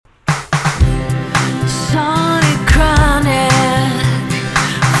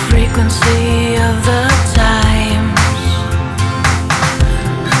frequency of the times.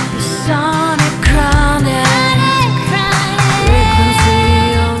 The sonic chronic.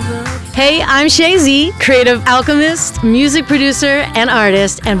 Frequency of the times. Hey, I'm Shay Z, creative alchemist, music producer, and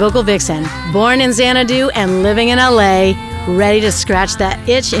artist, and vocal vixen. Born in Xanadu and living in LA, ready to scratch that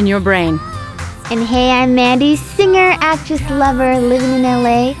itch in your brain. And hey, I'm Mandy, singer, actress, lover, living in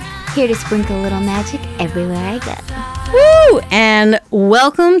LA, here to sprinkle a little magic everywhere I go. Woo! And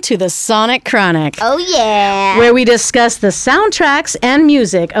welcome to the Sonic Chronic. Oh yeah! Where we discuss the soundtracks and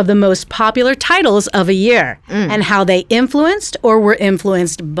music of the most popular titles of a year and how they influenced or were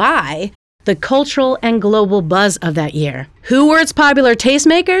influenced by the cultural and global buzz of that year. Who were its popular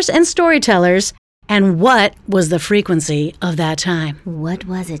tastemakers and storytellers, and what was the frequency of that time? What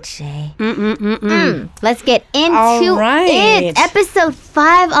was it, Shay? Let's get into it. Episode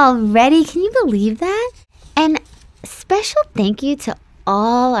 5 already. Can you believe that? And special thank you to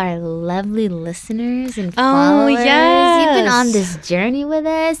all our lovely listeners and followers. Yes. You've been on this journey with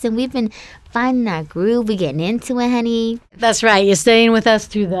us, and we've been finding our groove. We're getting into it, honey. That's right. You're staying with us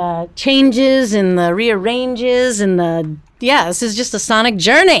through the changes and the rearranges and this is just a sonic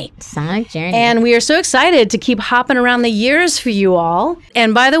journey. Sonic journey. And we are so excited to keep hopping around the years for you all.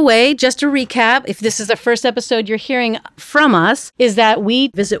 And by the way, just to recap, if this is the first episode you're hearing from us, is that we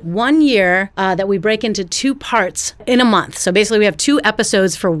visit 1 year that we break into 2 parts in a month. So basically we have 2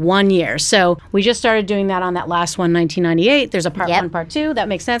 episodes for 1 year. So we just started doing that on that last one, 1998. There's a part 1, part 2. That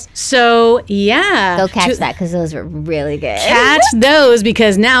makes sense. So yeah. Go catch that because those were really good. Catch those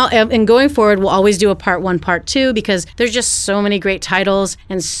because now and going forward, we'll always do a part 1, part 2 because there's just so many great titles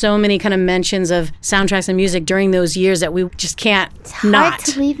and so many kind of mentions of soundtracks and music during those years that we just can't not.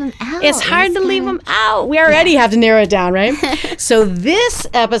 It's hard to leave them out. It's hard to leave them out. We already have to narrow it down, right? So this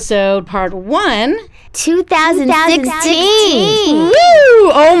episode, part 1, 2016. Woo!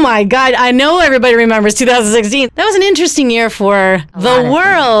 Oh my God. I know everybody remembers 2016. That was an interesting year for the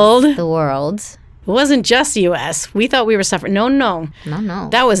world. The world. It wasn't just the U.S. We thought we were suffering. No. No.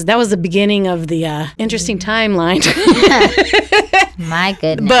 That was the beginning of the interesting timeline. My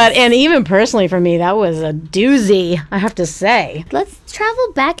goodness. And even personally for me, that was a doozy, I have to say. Let's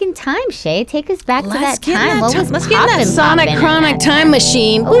travel back in time, Shay. Take us back to that time. Let's get in that Sonic Chronic time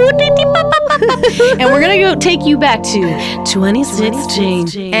machine. And we're going to go take you back to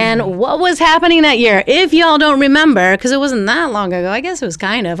 2016. And what was happening that year? If y'all don't remember, because it wasn't that long ago. I guess it was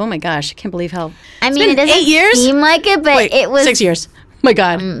kind of. Oh my gosh, I can't believe how... it doesn't 8 years? seem like it, but it was... 6 years. My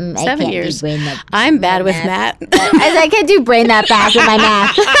God, 7 years. I'm bad with math. I can't do brain that fast with my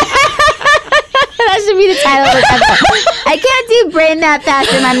math. That should be the title of the episode. I can't do brain that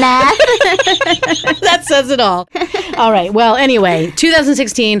fast with my math. That says it all. All right. Well, anyway,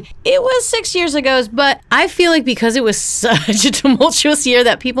 2016, it was 6 years ago, but I feel like because it was such a tumultuous year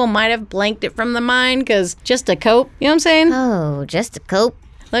that people might have blanked it from the mind because just to cope, you know what I'm saying? Oh, just to cope.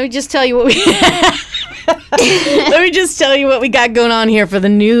 Let me just tell you what we got going on here for the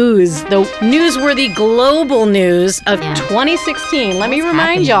news. The newsworthy global news of 2016. Let me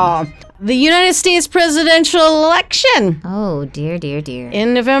remind y'all. The United States presidential election. Oh, dear.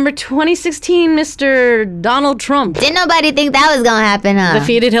 In November 2016, Mr. Donald Trump. Didn't nobody think that was going to happen, huh?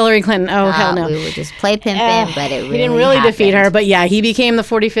 Defeated Hillary Clinton. Oh, hell no. We would just play pimpin', but it really He didn't really happened. defeat her, but yeah, he became the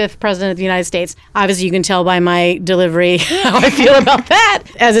 45th president of the United States. Obviously, you can tell by my delivery how I feel about that.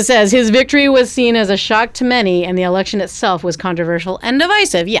 As it says, his victory was seen as a shock to many, and the election itself was controversial and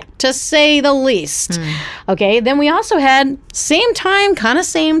divisive. Yeah, to say the least. Okay, then we also had, same time, kind of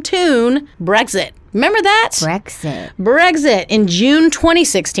same tune, Brexit. Remember that? Brexit in June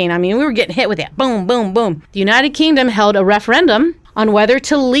 2016. I mean, we were getting hit with it. Boom, boom, boom. The United Kingdom held a referendum on whether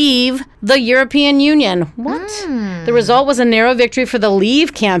to leave the European Union. What? The result was a narrow victory for the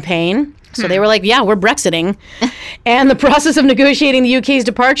Leave campaign. So they were like, yeah, we're Brexiting. And the process of negotiating the UK's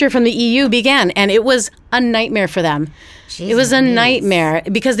departure from the EU began. And it was a nightmare for them. It was a nightmare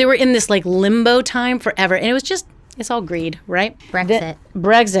because they were in this like limbo time forever. And it was just... It's all greed, right? Brexit.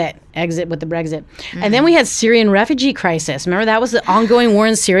 Exit with the Brexit. And then we had Syrian refugee crisis. Remember that was the ongoing war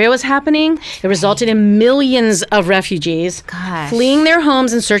in Syria was happening? It resulted in millions of refugees fleeing their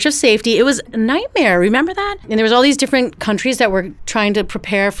homes in search of safety. It was a nightmare. Remember that? And there was all these different countries that were trying to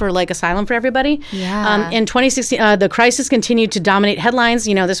prepare for like asylum for everybody. Yeah. In 2016, the crisis continued to dominate headlines.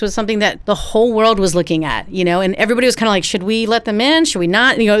 You know, this was something that the whole world was looking at, you know, and everybody was kind of like, should we let them in? Should we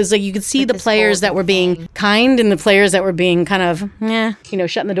not? You know, it was like you could see the players that were being kind and the players that were being kind of,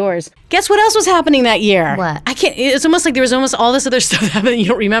 shutting the doors. Guess what else was happening that year? What? It's almost like there was almost all this other stuff happening you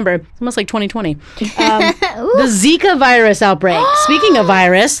don't remember. It's almost like 2020. The Zika virus outbreak. Speaking of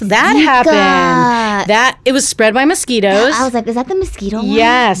virus, that happened. That it was spread by mosquitoes. I was like, is that the mosquito one?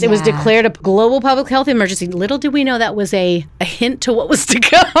 Yes, it was declared a global public health emergency. Little did we know that was a hint to what was to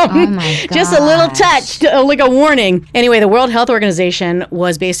come. Oh my god. Just a little touch, like a warning. Anyway, the World Health Organization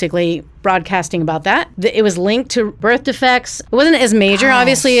was basically broadcasting about that. It was linked to birth defects. It wasn't as major,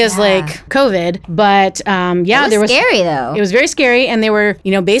 obviously, as like COVID, but it was scary though. It was very scary, and they were,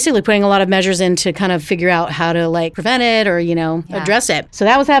 basically putting a lot of measures in to kind of figure out how to like prevent it or, address it. So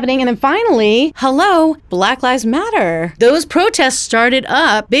that was happening. And then finally, Black Lives Matter. Those protests started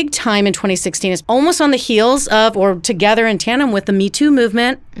up big time in 2016. It's almost on the heels of or together in tandem with the Me Too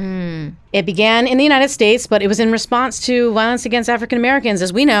movement. It began in the United States, but it was in response to violence against African Americans.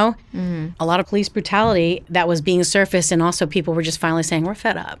 As we know, a lot of police brutality that was being surfaced, and also people were just finally saying, we're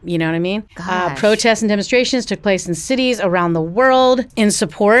fed up. You know what I mean? Protests and demonstrations took place in cities around the world in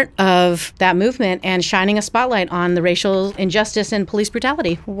support of that movement and shining a spotlight on the racial injustice and police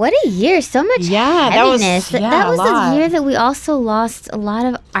brutality. What a year. So much heaviness. That was the year that we also lost a lot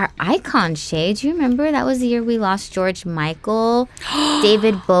of our icon shades. You remember? That was the year we lost George Michael,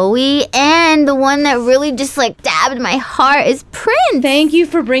 David Bowie, and the one that really just like stabbed my heart is Prince. Thank you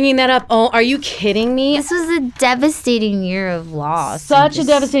for bringing that up. Oh, are you kidding me? This was a devastating year of loss. Such a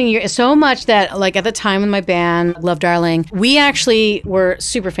devastating year. So much that like at the time with my band, Love Darling, we actually were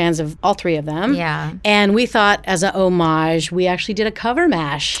super fans of all three of them. Yeah. And we thought as an homage, we actually did a cover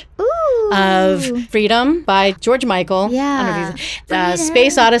mash. Of Freedom by George Michael. Yeah.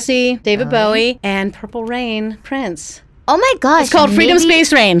 Space Odyssey, David Bowie, and Purple Rain, Prince. Oh my gosh. It's called Freedom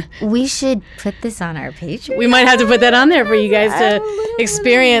Space Rain. We should put this on our Patreon. We might have to put that on there for you guys to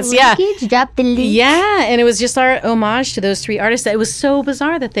experience. Drop the link. Yeah, and it was just our homage to those three artists. It was so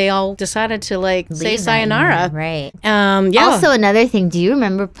bizarre that they all decided to like say sayonara. Right. Also another thing, do you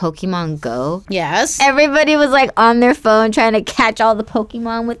remember Pokemon Go? Yes. Everybody was like on their phone trying to catch all the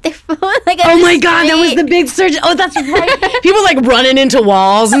Pokemon with their phone. Oh my god, that was the big surge. Oh, that's right. People like running into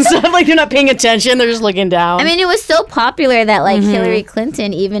walls and stuff. Like they're not paying attention. They're just looking down. I mean, it was so popular that like Hillary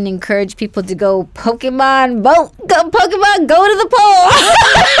Clinton even encouraged people to go Pokemon, go to the polls.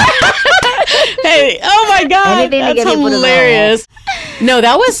 Hey, oh my god, anything that's to get hilarious. No,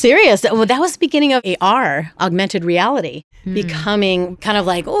 that was serious. That was the beginning of AR, augmented reality, becoming kind of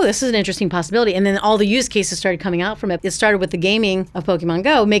like, oh, this is an interesting possibility. And then all the use cases started coming out from it. It started with the gaming of Pokemon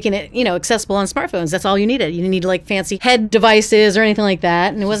Go, making it, accessible on smartphones. That's all you needed. You didn't need like fancy head devices or anything like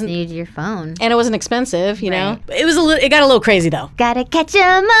that. And it wasn't. You needed your phone. And it wasn't expensive, you know. It was it got a little crazy though. Gotta catch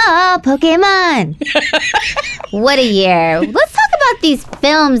 'em all, Pokemon. What a year. Let's talk about these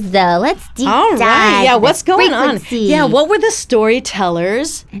films though. Let's deep dive. Yeah, what's going on? Yeah, what were the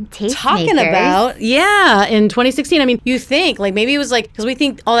storytellers and talking about? Yeah, in 2016. I mean, you think like maybe it was like because we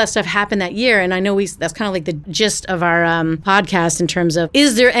think all that stuff happened that year, and I know that's kind of like the gist of our podcast in terms of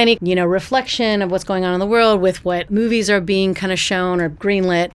is there any reflection of what's going on in the world with what movies are being kind of shown or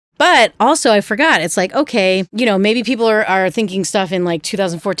greenlit. But also, I forgot. It's like, okay, maybe people are thinking stuff in like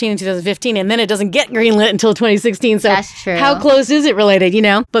 2014 and 2015, and then it doesn't get greenlit until 2016. So that's true. How close is it related,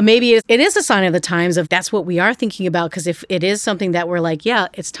 But maybe it is a sign of the times of that's what we are thinking about. Because if it is something that we're like, yeah,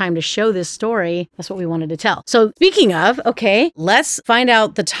 it's time to show this story, that's what we wanted to tell. So speaking of, okay, let's find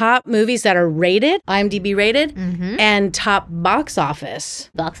out the top movies that are rated, IMDb rated, and top box office.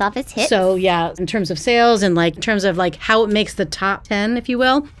 Box office hits. So yeah, in terms of sales and like in terms of like how it makes the top 10, if you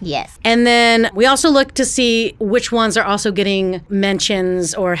will. Yes. And then we also look to see which ones are also getting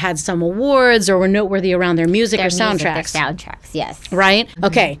mentions or had some awards or were noteworthy around their music or soundtracks. Their soundtracks, yes. Right?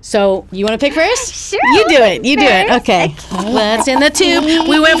 Okay, so you want to pick first? Sure. You do it. You do it. Okay. What's in the tube?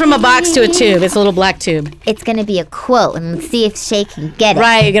 We went from a box to a tube. It's a little black tube. It's going to be a quote, and let's see if Shay can get it.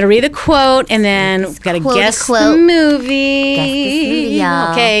 Right, you got to read the quote, and then we've got to guess the movie. Guess this movie,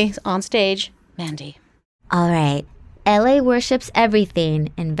 y'all. Okay, on stage, Mandy. All right. LA worships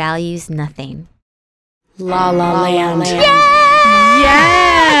everything and values nothing. La La Land.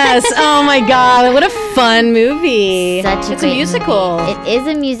 Yes! Oh my god, what a fun movie. It's a musical. Movie. It is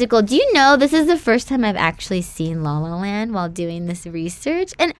a musical. Do you know this is the first time I've actually seen La La Land while doing this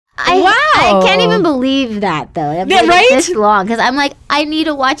research? And I can't even believe that though. I've waited this long because I'm like, I need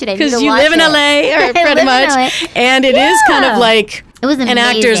to watch it. Because you live in LA, or pretty much, and it is kind of like it was an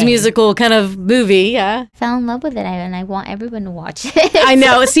actor's musical kind of movie. Yeah, fell in love with it, and I want everyone to watch it. I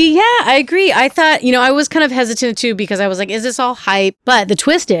know. See, yeah, I agree. I thought, I was kind of hesitant too because I was like, is this all hype? But the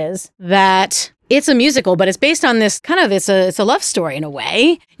twist is that it's a musical, but it's based on this kind of, it's a love story in a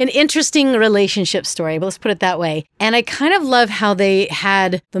way, an interesting relationship story, but let's put it that way. And I kind of love how they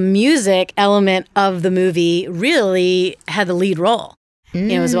had the music element of the movie really had the lead role.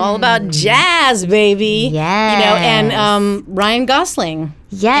 It was all about jazz, baby. Yeah. And Ryan Gosling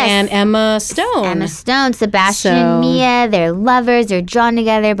Yes. And Emma Stone. Emma Stone, Sebastian and Mia, they're lovers. They're drawn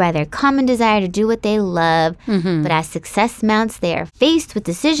together by their common desire to do what they love. Mm-hmm. But as success mounts, they are faced with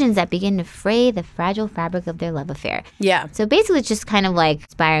decisions that begin to fray the fragile fabric of their love affair. Yeah. So basically, it's just kind of like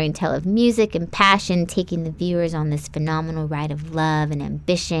inspiring tale of music and passion, taking the viewers on this phenomenal ride of love and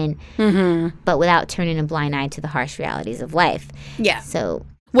ambition, but without turning a blind eye to the harsh realities of life. Yeah. So...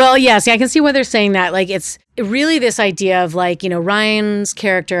 Well, yeah, see, I can see why they're saying that. Like, it's really this idea of, like, you know, Ryan's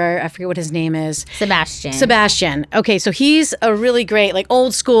character, I forget what his name is. Sebastian. Okay, so he's a really great, like,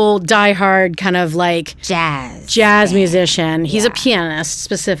 old school, diehard kind of, like... Jazz musician. He's a pianist,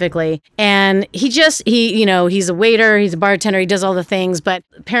 specifically. And he, you know, he's a waiter, he's a bartender, he does all the things, but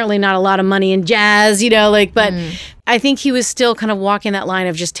apparently not a lot of money in jazz, you know, like, but... I think he was still kind of walking that line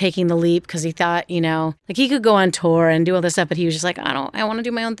of just taking the leap because he thought, you know, like he could go on tour and do all this stuff, but he was just like, I want to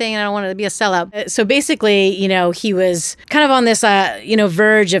do my own thing and I don't want to be a sellout. So basically, you know, he was kind of on this, you know,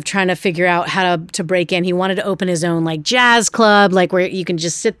 verge of trying to figure out how to break in. He wanted to open his own like jazz club, like where you can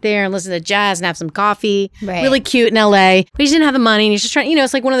just sit there and listen to jazz and have some coffee. Right. Really cute in LA. But he didn't have the money and he's just trying, you know,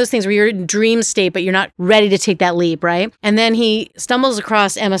 it's like one of those things where you're in dream state, but you're not ready to take that leap, right? And then he stumbles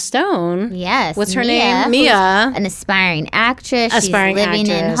across Emma Stone. Yes. What's her name? Mia. An aspiring actress. She's living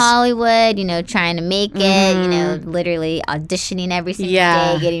in Hollywood, you know, trying to make it, you know, literally auditioning every single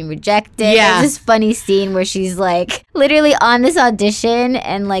day, getting rejected. Yeah. There's this funny scene where she's like literally on this audition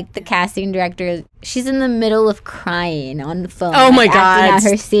and like the casting director, she's in the middle of crying on the phone. Oh my God. Acting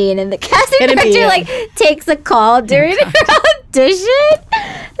out her scene, and the casting director like takes a call during her audition.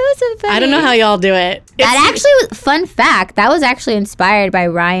 It was so funny. I don't know how y'all do it. That actually was, fun fact, that was actually inspired by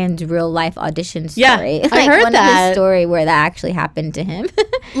Ryan's real life audition story. Yeah, like I heard one that. of his story where that actually happened to him.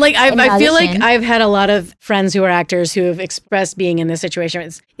 Like I feel like audition. I've had a lot of friends who are actors who have expressed being in this situation.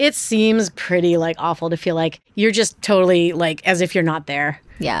 It seems pretty like awful to feel like you're just totally like as if you're not there.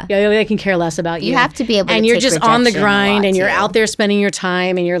 Yeah. They can care less about you. You have to be able to and you're take just on the rejection a grind lot, and you're too. out there spending your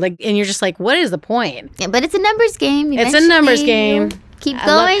time and you're just like, what is the point? Yeah, but it's a numbers game. It's a numbers game. Keep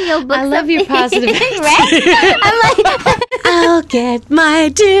going, you'll book I love your something. positive Right? I'm like, I'll get my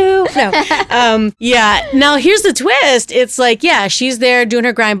due. No. Yeah. Now here's the twist. It's like, yeah, she's there doing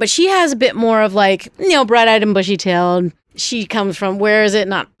her grind, but she has a bit more of like, you know, bright-eyed and bushy-tailed. She comes from, where is it?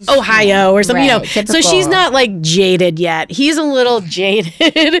 Not Ohio or something, Right, you know. typical. So she's not like jaded yet. He's a little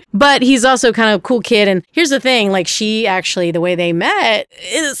jaded, but he's also kind of a cool kid. And here's the thing, like she actually, the way they met,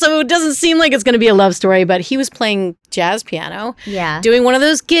 so it doesn't seem like it's going to be a love story, but he was playing jazz piano. Yeah. Doing one of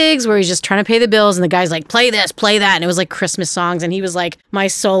those gigs where he's just trying to pay the bills and the guy's like, play this, play that. And it was like Christmas songs. And he was like, my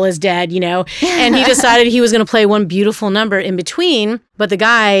soul is dead, you know. And he decided he was going to play one beautiful number in between. But the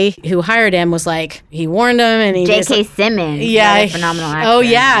guy who hired him was like, he warned him and he J.K. Simmons. Yeah. Another phenomenal actor. Oh,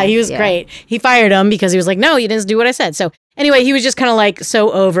 yeah. He was great. He fired him because he was like, no, you didn't do what I said. So anyway, he was just kind of like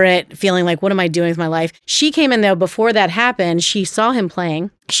so over it, feeling like, what am I doing with my life? She came in, though, before that happened. She saw him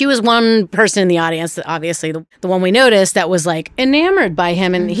playing. She was one person in the audience, obviously the one we noticed, that was like enamored by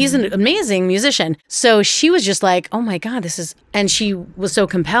him. And he's an amazing musician. So she was just like, oh my God, this is, and she was so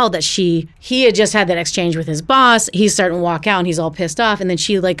compelled that he had just had that exchange with his boss. He's starting to walk out and he's all pissed off. And then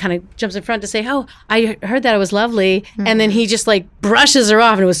she like kind of jumps in front to say, oh, I heard that it was lovely. And then he just like brushes her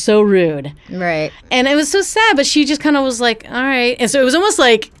off and it was so rude. Right. And it was so sad, but she just kind of was like, all right. And so it was almost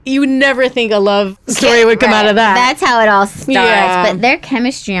like you would never think a love story would come out of that. That's how it all starts. Yeah. But their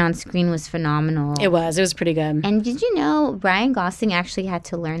chemistry on screen was phenomenal. It was pretty good. And did you know Ryan Gosling actually had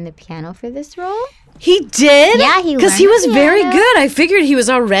to learn the piano for this role? He did? Yeah, he because he was very good. I figured he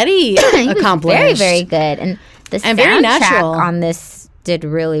was already accomplished. Very, very good. And the soundtrack very natural. on this did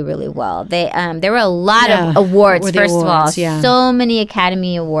really, really well. They there were a lot of awards, first of all. Yeah. So many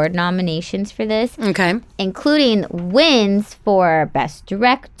Academy Award nominations for this. Okay. Including wins for Best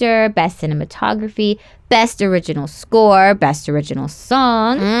Director, Best Cinematography, Best Original Score, Best Original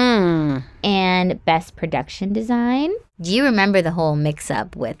Song, and Best Production Design. Do you remember the whole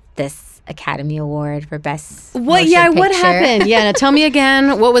mix-up with this Academy Award for Best What? Motion Yeah, Picture? what happened? Yeah, now tell me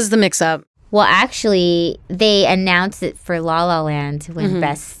again. What was the mix-up? Well, actually, they announced it for La La Land to win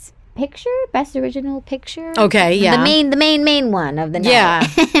Best Picture, Best Original Picture. Okay, yeah. The main one of the night. Yeah,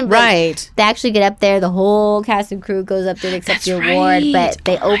 right. They actually get up there. The whole cast and crew goes up there to accept the award, but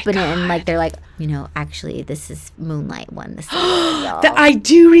they open it and like they're like, you know, actually, this is Moonlight won this award, y'all. I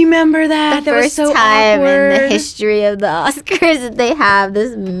do remember that. The that was first so time awkward. in the history of the Oscars that they have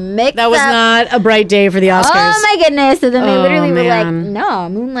this mix. That was not a bright day for the Oscars. Oh my goodness! So then they Oh, literally were like, man. "No,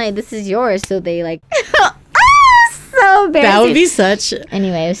 Moonlight, this is yours." So they like, so embarrassing. That would be such.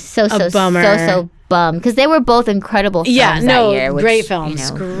 Anyway, it was so bummer. so bummed because they were both incredible films Yeah, no, that year. Which, great films,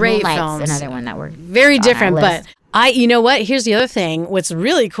 You know, great Moonlight's films. another one that were Very on our different, but list. You know what? Here's the other thing. What's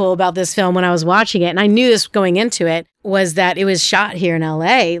really cool about this film when I was watching it, and I knew this going into it, was that it was shot here in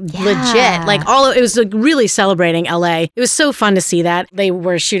LA. Legit. Like it was like really celebrating LA. It was so fun to see that. They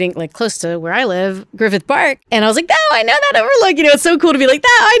were shooting like close to where I live, Griffith Park. And I was like, no, I know that overlook. You know, it's so cool to be like,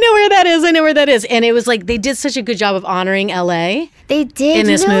 I know where that is. I know where that is. And it was like, they did such a good job of honoring LA. They did. In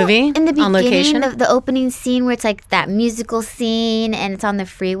this movie, in the beginning, on location. The opening scene where it's like that musical scene and it's on the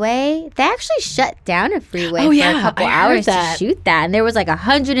freeway, they actually shut down a freeway for a couple hours to shoot that. And there was like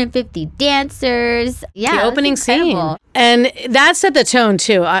 150 dancers. Yeah. The opening scene. And that set the tone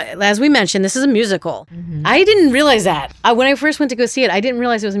too. As we mentioned, this is a musical. Mm-hmm. I didn't realize that. When I first went to go see it, I didn't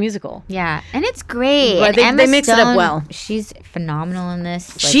realize it was a musical. Yeah, and it's great. But they mix it up well. She's phenomenal in this.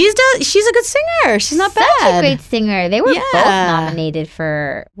 Like, she's a good singer. She's not bad. Such a great singer. They were both nominated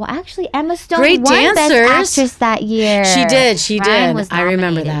for. Well, actually, Emma Stone won Best Actress that year. She did. Ryan was I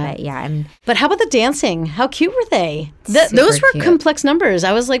remember that. But how about the dancing? How cute were they? Those were complex numbers.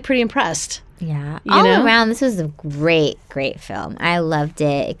 I was like pretty impressed. Yeah. All around, this was a great film. I loved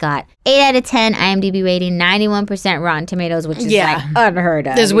it. It got 8 out of 10 IMDb rating, 91% Rotten Tomatoes, which is like unheard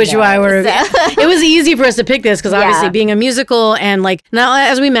of. This which why it was easy for us to pick this because obviously being a musical and like now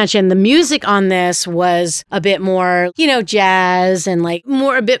as we mentioned, the music on this was a bit more, jazz and like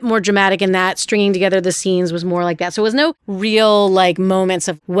a bit more dramatic in that stringing together the scenes was more like that. So it was no real like moments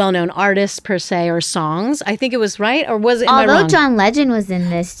of well-known artists per se or songs. I think it was right or was it? Although John Legend was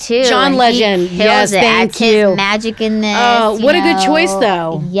in this too. John Legend. Yes, thank you. His magic in this. Oh, what a good choice,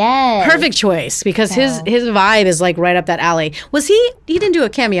 though. Yes. Perfect choice, because his vibe is like right up that alley. Was he didn't do a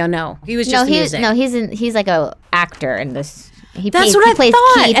cameo, no. He was just music. No, he's like a actor in this. That's what I plays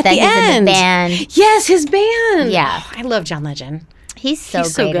thought Keith, at the end. In the band. Yes, his band. Yeah. I love John Legend. He's so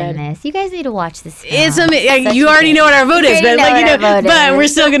great in this. You guys need to watch this film. It's amazing. You already know what our vote is, but we're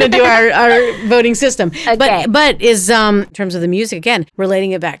still going to do our voting system. Okay. But is in terms of the music again,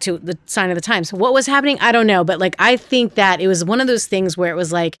 relating it back to the sign of the times. What was happening? I don't know, but like I think that it was one of those things where it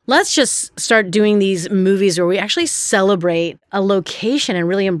was like, let's just start doing these movies where we actually celebrate a location and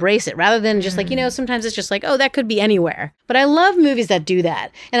really embrace it, rather than just like sometimes it's just like, oh, that could be anywhere. But I love movies that do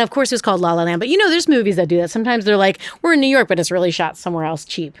that. And of course, it was called La La Land. But there's movies that do that. Sometimes they're like, we're in New York, but it's really shot somewhere else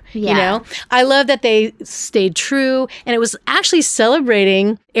cheap. I love that they stayed true, and it was actually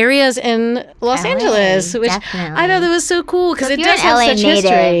celebrating areas in Los Angeles, which definitely. I thought that was so cool because it does have such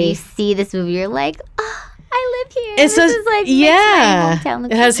history. You see this movie, you're like, oh, I live here. This is like my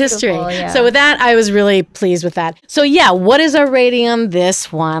hometown. It has history. Yeah. So with that, I was really pleased with that. So what is our rating on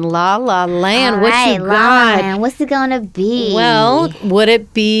this one? La La Land. All what right, you got? La La Land. What's it gonna be? Well, would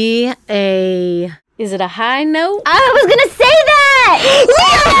it be is it a high note? I was gonna say that.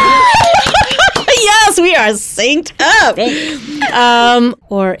 Yes, we are synced up.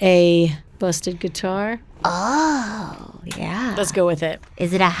 Or a busted guitar. Oh, yeah. Let's go with it.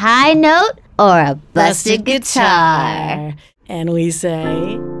 Is it a high note or a busted guitar? And we say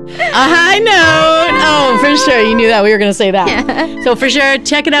a high note. Oh, for sure. You knew that. We were going to say that. So for sure,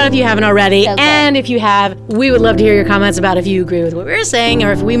 check it out if you haven't already. Okay. And if you have, we would love to hear your comments about if you agree with what we were saying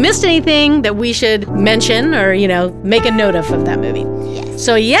or if we missed anything that we should mention or, make a note of that movie. Yes.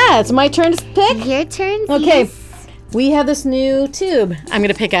 So it's my turn to pick. Your turn. Okay. Yes. We have this new tube I'm going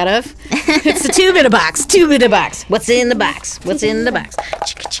to pick out of. It's the tube in a box. Tube in a box. What's in the box? What's in the box?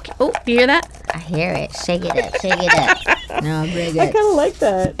 Oh, you hear that? I hear it. Shake it up. Shake it up. No, very good. I kind of like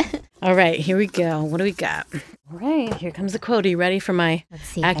that. All right, here we go. What do we got? All right, here comes the quote. Are you ready for my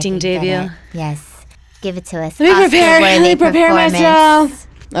acting debut? Yes. Give it to us. Let me prepare myself.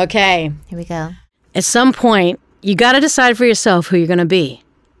 Okay. Here we go. At some point, you got to decide for yourself who you're going to be.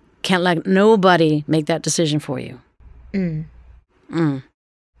 Can't let nobody make that decision for you. Moonlight?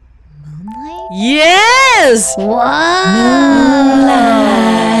 Yes! Moonlight.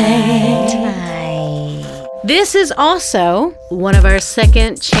 This is also one of our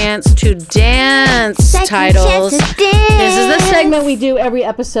second chance to dance titles. This is the segment we do every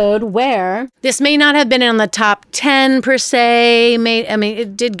episode where this may not have been on the top 10 per se.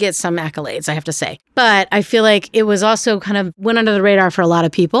 It did get some accolades, I have to say. But I feel like it was also kind of went under the radar for a lot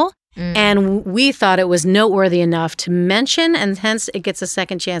of people. And we thought it was noteworthy enough to mention, and hence it gets a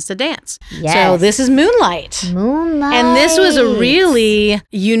second chance to dance. Yes. So this is Moonlight. And this was a really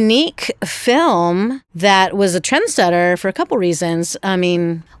unique film that was a trendsetter for a couple reasons.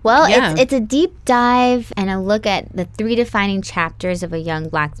 It's a deep dive and a look at the 3 defining chapters of a young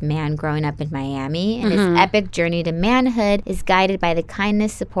black man growing up in Miami. And his epic journey to manhood is guided by the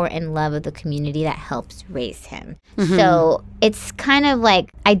kindness, support, and love of the community that helps raise him. So it's kind of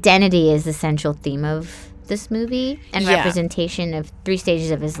like identity is the central theme of this movie and Yeah. representation of 3 stages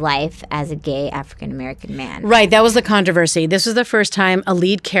of his life as a gay African-American man. Right, that was the controversy. This was the first time a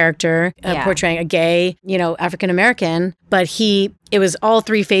lead character Yeah. portraying a gay, African-American, but it was all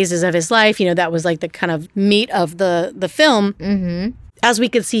 3 phases of his life. That was like the kind of meat of the film. Mm-hmm. As we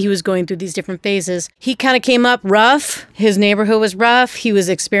could see, he was going through these different phases. He kind of came up rough. His neighborhood was rough. He was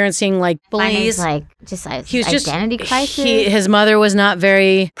experiencing like bullies. He was just identity crisis. His mother was not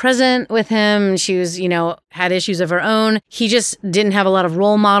very present with him. She was, had issues of her own. He just didn't have a lot of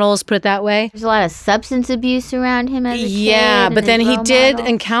role models, put it that way. There's a lot of substance abuse around him as a kid. Yeah, but then he did model.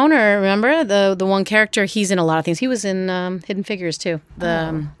 encounter, remember, the one character, he's in a lot of things. He was in Hidden Figures too,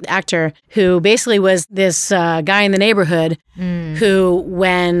 the actor who basically was this guy in the neighborhood who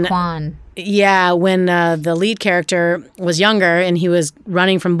when... Quan. Yeah, when the lead character was younger and he was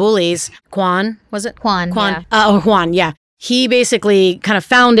running from bullies, Quan, was it? Quan, yeah. Juan, yeah. He basically kind of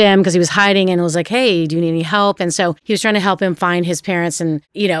found him because he was hiding and was like, hey, do you need any help? And so he was trying to help him find his parents. And,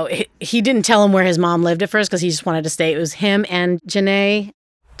 he didn't tell him where his mom lived at first because he just wanted to stay. It was him and Janelle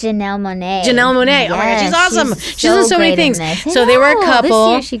Monáe. Janelle Monáe. Oh my God, she's awesome. She's in so many things. So So they were a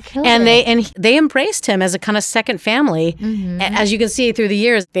couple, this year she killed and it. they embraced him as a kind of second family. Mm-hmm. As you can see through the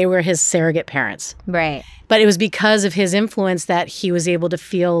years, they were his surrogate parents. Right. But it was because of his influence that he was able to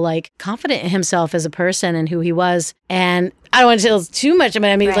feel like confident in himself as a person and who he was. And I don't want to tell too much, but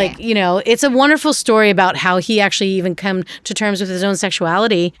I mean, Right. it's a wonderful story about how he actually even come to terms with his own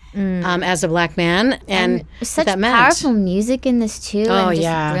sexuality as a black man and such what that meant. powerful music in this too. Oh, and just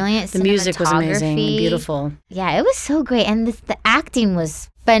yeah. brilliant The music was amazing and cinematography. beautiful. Yeah, it was so great, and the acting was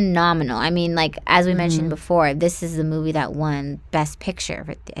phenomenal. I mean, like as we mentioned before, this is the movie that won Best Picture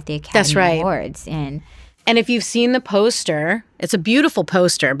at the Academy That's right. Awards, And if you've seen the poster, it's a beautiful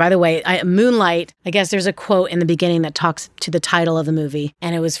poster. By the way, Moonlight, I guess there's a quote in the beginning that talks to the title of the movie.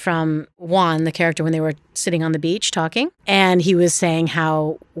 And it was from Juan, the character, when they were sitting on the beach talking. And he was saying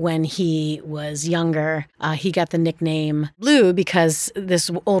how when he was younger, he got the nickname Blue because this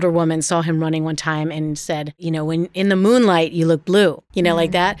older woman saw him running one time and said, when in the moonlight, you look blue,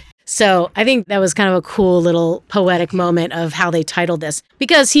 like that. So I think that was kind of a cool little poetic moment of how they titled this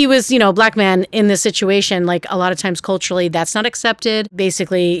because he was, a black man in this situation. Like a lot of times culturally, that's not accepted.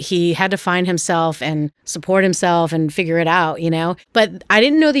 Basically, he had to find himself and support himself and figure it out, But I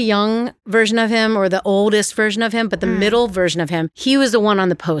didn't know the young version of him or the oldest version of him, but the middle version of him, he was the one on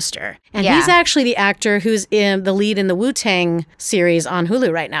the poster. And he's actually the actor who's in the lead in the Wu-Tang series on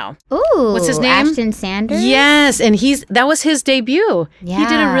Hulu right now. Ooh, What's his name? Ashton Sanders. Yes, and that was his debut. Yeah, he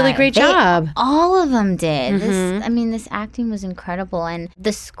did a really great job. All of them did. This acting was incredible, and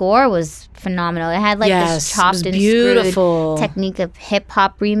the score was phenomenal. It had this chopped and beautiful screwed technique of hip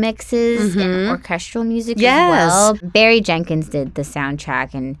hop remixes and orchestral music Yes. as well. Barry Jenkins did the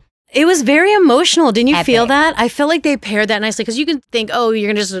soundtrack, and It was very emotional. Didn't you Epic. feel that? I feel like they paired that nicely because you can think, oh, you're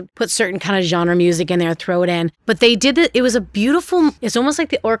going to just put certain kind of genre music in there, throw it in. But they did it. It was a beautiful, it's almost like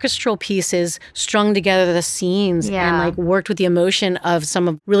the orchestral pieces strung together the scenes and worked with the emotion of some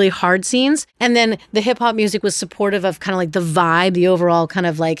of really hard scenes. And then the hip hop music was supportive of kind of like the vibe, the overall kind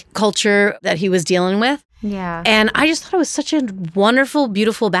of like culture that he was dealing with. yeah. And I just thought it was such a wonderful,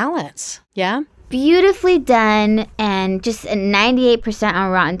 beautiful balance. Yeah. Beautifully done, and just a 98% on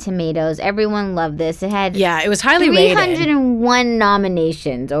Rotten Tomatoes. Everyone loved this. It had Yeah, it was highly rated. 301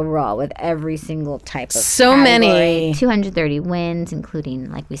 nominations overall with every single type of So category. many. 230 wins, including,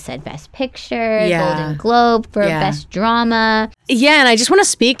 like we said, Best Picture, Yeah. Golden Globe for Yeah. Best Drama. Yeah, and I just want to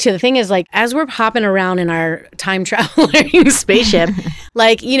speak to the thing is like as we're hopping around in our time traveling spaceship,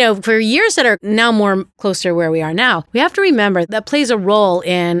 for years that are now more closer to where we are now, we have to remember that plays a role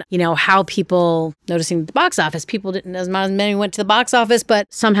in, how people noticing the box office. People didn't, as many went to the box office, but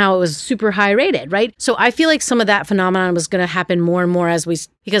somehow it was super high rated, right? So I feel like some of that phenomenon was going to happen more and more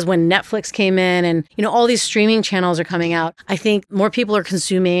because when Netflix came in and, all these streaming channels are coming out, I think more people are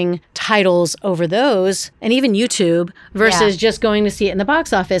consuming titles over those and even YouTube versus just going to see it in the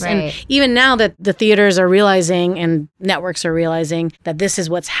box office. Right. And even now that the theaters are realizing and networks are realizing that this is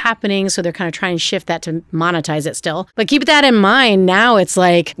what's happening, so they're kind of trying to shift that to monetize it still. But keep that in mind. Now it's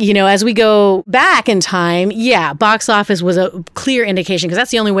like, as we go back in time, box office was a clear indication because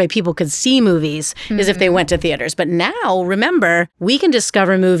that's the only way people could see movies is if they went to theaters. But now, remember, we can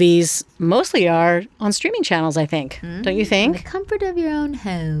discover movies mostly are on streaming channels, I think. Don't you think? The comfort of your own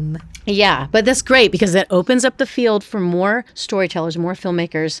home. Yeah, but that's great because that opens up the field for more storytellers, more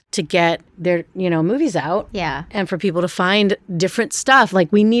filmmakers to get their, movies out. Yeah. And for people to find different stuff.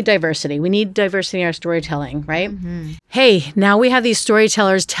 Like we need diversity. We need diversity in our storytelling, right? Hey, now we have these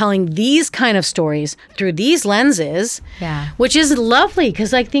storytellers telling these kind of stories through these lenses, Yeah. which is lovely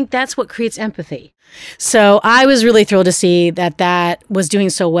because I think that's what creates empathy. So I was really thrilled to see that was doing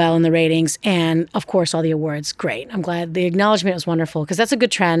so well in the ratings. And of course, all the awards. Great. I'm glad the acknowledgement was wonderful because that's a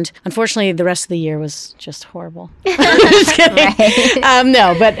good trend. Unfortunately, the rest of the year was just horrible. Just kidding. Right.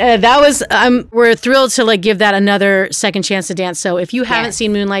 No, but that was, we're thrilled to like give that another second chance to dance. So if you haven't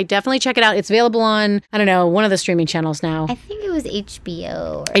seen Moonlight, definitely check it out. It's available on, I don't know, one of the streaming channels now. I think it was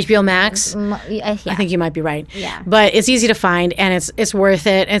HBO. HBO Max? Yeah. I think you might be right. Yeah. But it's easy to find and it's worth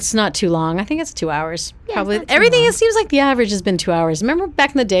it. It's not too long. I think it's 2 hours. Yeah, Probably. it's not too Everything, long. it seems like the average has been 2 hours. Remember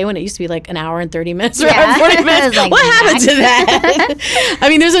back in the day when it used to be like an hour and 30 minutes or Yeah. 40 minutes? Like What happened to that? I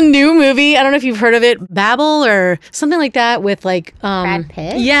mean, there's a new movie. I don't know if you've heard of it, Babel or something like that with like... Brad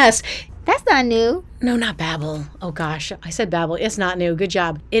Pitt? Yes. That's not new. No, not Babel. Oh gosh, I said Babel. It's not new. Good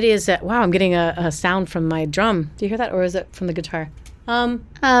job. It is. Wow, I'm getting a sound from my drum. Do you hear that, or is it from the guitar? Okay,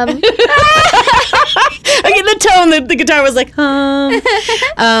 the tone. The guitar was like No,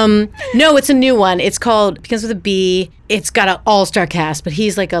 it's a new one. It's called begins with a B. It's got an all-star cast, but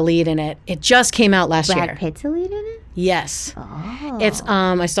he's like a lead in it. It just came out last year. Brad Pitt's a lead in it? Yes. Oh. It's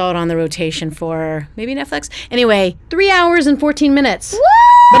I saw it on the rotation for maybe Netflix. Anyway, 3 hours and 14 minutes.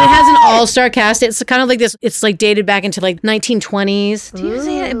 But it has an all-star cast. It's kind of like this. It's like dated back into like 1920s. Do you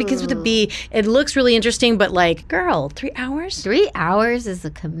see it? It begins with a B. It looks really interesting, but like, girl, 3 hours? 3 hours is a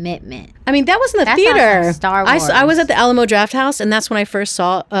commitment. I mean, that was in the That theater. sounds like Star Wars. I was at the Alamo Draft House, and that's when I first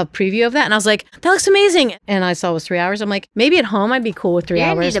saw a preview of that, and I was like, that looks amazing. And I saw it was 3 hours. I'm like, maybe at home I'd be cool with 3 You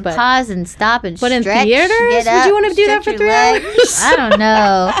hours. need to but pause and stop and but in stretch. theaters? Get Would up, you want to do that stretch for your 3 legs. hours? I don't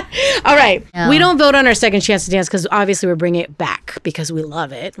know. All right. No. We don't vote on our second chance to dance because obviously we're bringing it back because we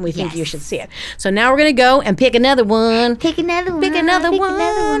love it and we think Yes. you should see it. So now we're going to go and pick another one. Pick another one. Pick another pick one.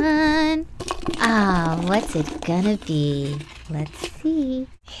 Another one. Oh, what's it gonna be? Let's see.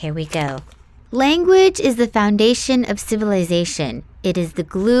 Here we go. Language is the foundation of civilization. It is the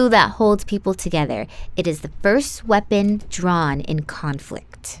glue that holds people together. It is the first weapon drawn in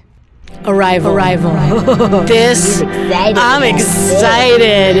conflict. Arrival. This, Excited. I'm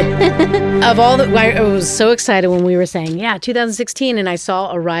excited. Of all the, I was so excited when we were saying, 2016, and I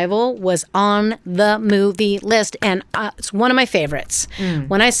saw Arrival was on the movie list, and it's one of my favorites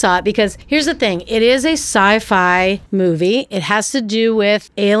when I saw it, because here's the thing. It is a sci-fi movie. It has to do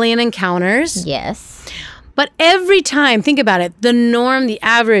with alien encounters. Yes. But every time, think about it, the norm, the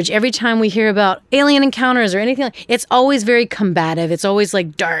average, every time we hear about alien encounters or anything, it's always very combative. It's always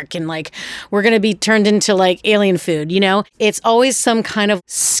like dark and like we're going to be turned into like alien food, you know? It's always some kind of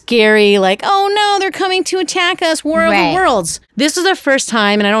scary, like, oh no, they're coming to attack us, War of the Worlds. This is the first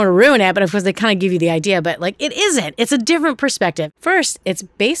time, and I don't want to ruin it, but of course they kind of give you the idea, but like it isn't. It's a different perspective. First, it's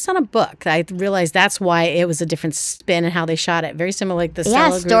based on a book. I realized that's why it was a different spin and how they shot it. Very similar like the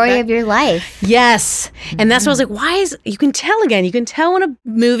Story of your life. Yes. And that's why I was like, you can tell again. You can tell when a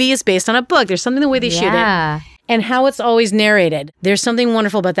movie is based on a book. There's something the way they shoot it. And how it's always narrated. There's something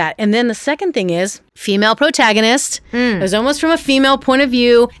wonderful about that. And then the second thing is female protagonist. It was almost from a female point of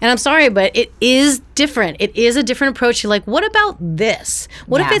view. And I'm sorry, but it is different. It is a different approach. You're like, what about this?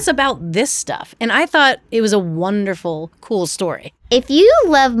 What if it's about this stuff? And I thought it was a wonderful, cool story. If you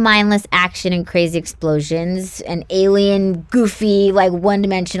love mindless action and crazy explosions and alien, goofy, like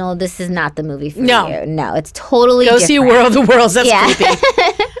one-dimensional, this is not the movie for you. No, it's totally Go different. see War of the Worlds. That's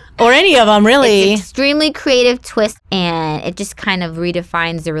creepy. Or any of them, really. It's extremely creative twist, and it just kind of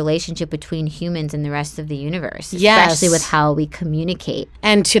redefines the relationship between humans and the rest of the universe. Yes. Especially with how we communicate.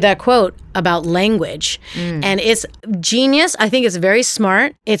 And to that quote about language. And it's genius. I think it's very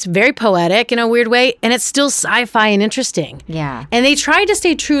smart. It's very poetic in a weird way. And it's still sci-fi and interesting. Yeah. And they tried to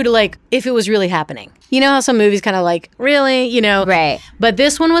stay true to like if it was really happening. You know how some movies kind of like, really? You know? Right. But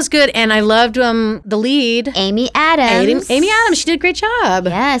this one was good. And I loved the lead. Amy Adams. Amy Adams. She did a great job.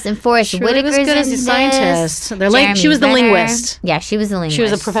 Yes, and Forrest Really was Whitaker's good as in a this. scientist. She was the Jeremy Renner. linguist. Yeah, she was the linguist. She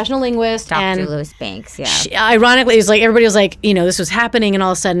was a professional linguist. Dr. And Lewis Banks, yeah. ironically, it was like everybody was like, you know, this was happening, and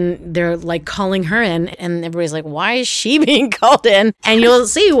all of a sudden they're like calling her in, and everybody's like, why is she being called in? And you'll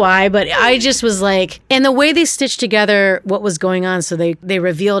see why. But I just was like, and the way they stitched together what was going on, so they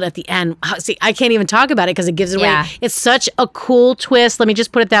revealed at the end. See, I can't even talk about it because it gives it away. It's such a cool twist. Let me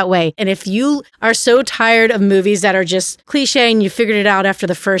just put it that way. And if you are so tired of movies that are just cliche and you figured it out after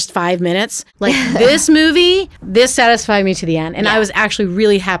the first 5 minutes, like this movie, this satisfied me to the end. And I was actually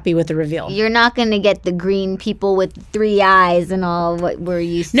really happy with the reveal. You're not going to get the green people with 3 eyes and all what we're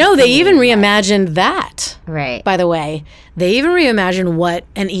used to. No, they even seeing. reimagined that. Right. By the way, they even reimagined what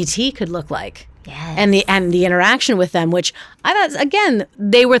an ET could look like. Yes. And the interaction with them, which I thought, again,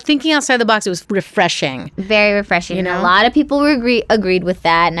 they were thinking outside the box. It was refreshing. Very refreshing. You know? And a lot of people agreed with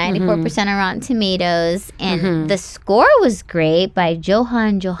that. 94% on Rotten Tomatoes. And the score was great by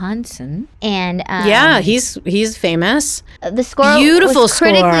Johan Johansson. And yeah, he's famous. The score Beautiful was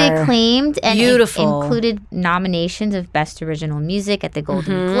critically score. acclaimed and Beautiful. included nominations of Best Original Music at the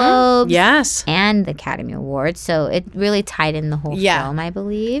Golden Globes. Yes. And the Academy Awards. So it really tied in the whole film, I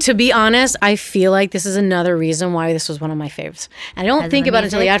believe. To be honest, I feel like this is another reason why this was one of my faves. I don't think about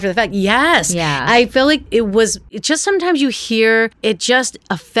it until after the fact. Yes. Yeah. I feel like it just sometimes you hear, it just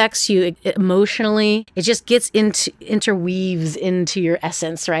affects you emotionally. It just gets interweaves into your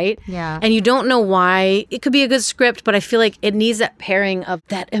essence, right? Yeah. And you don't know why. It could be a good script, but I feel like it needs that pairing of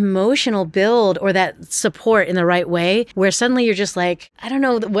that emotional build or that support in the right way where suddenly you're just like, I don't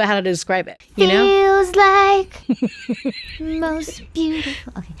know how to describe it. You know? Feels like most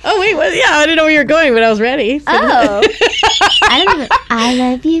beautiful. Okay. Oh, wait. Well, yeah, I didn't know where you were going, but I was ready. Oh. I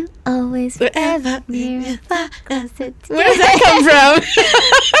love you always, forever, near and far, closer to Where does that come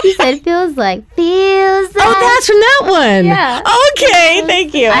from? He said feels like. Oh, that's from that one. Yeah. Okay,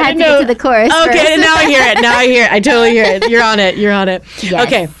 thank you. I had to get to the chorus Okay, first. now I hear it. I totally hear it. You're on it. Yes,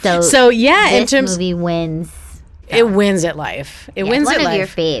 Okay, so yeah, in this terms, movie wins. it wins at life. It wins one at of life. your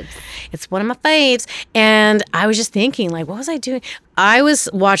faves. It's one of my faves. And I was just thinking, like, what was I doing? I was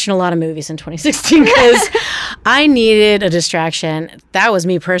watching a lot of movies in 2016 because I needed a distraction. That was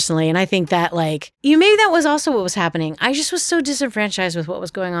me personally. And I think that, like, maybe that was also what was happening. I just was so disenfranchised with what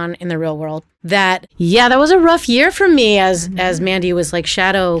was going on in the real world that, yeah, that was a rough year for me as Mandy was, like,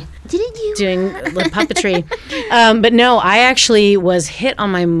 doing the puppetry. But no, I actually was hit on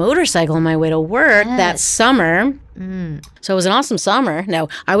my motorcycle on my way to work that summer. So it was an awesome summer. No,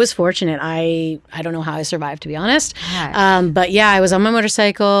 I was fortunate. I don't know how I survived, to be honest. But yeah, I was on my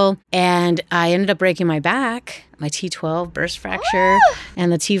motorcycle and I ended up breaking my back. My T12 burst fracture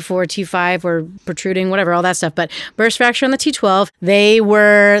and the T4, T5 were protruding, whatever, all that stuff. But burst fracture on the T12. They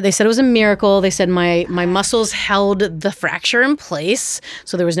said it was a miracle. They said my muscles held the fracture in place.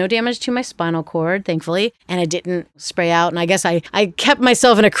 So there was no damage to my spinal cord, thankfully. And it didn't spray out. And I guess I kept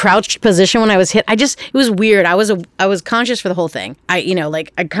myself in a crouched position when I was hit. It was weird. I was conscious for the whole thing. I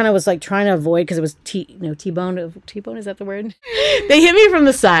kind of was like trying to avoid because it was T-bone. T-bone, is that the word? They hit me from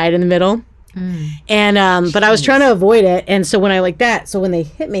the side in the middle. And but I was trying to avoid it, and so when when they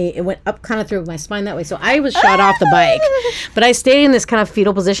hit me, it went up kind of through my spine that way. So I was shot off the bike, but I stayed in this kind of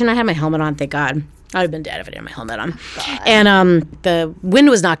fetal position. I had my helmet on, thank God. I'd have been dead if I didn't have my helmet on. And the wind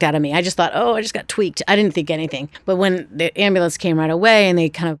was knocked out of me. I just thought, I just got tweaked. I didn't think anything. But when the ambulance came right away,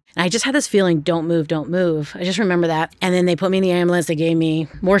 and I just had this feeling, don't move, don't move. I just remember that. And then they put me in the ambulance. They gave me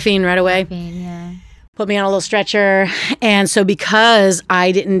morphine right away. Put me on a little stretcher. And so because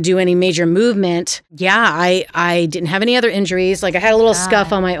I didn't do any major movement, I didn't have any other injuries. Like I had a little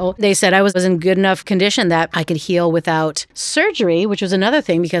scuff on my they said I was in good enough condition that I could heal without surgery, which was another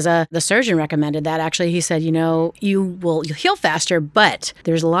thing because the surgeon recommended that. Actually, he said, you'll heal faster, but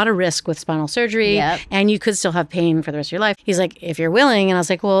there's a lot of risk with spinal surgery and you could still have pain for the rest of your life. He's like, if you're willing. And I was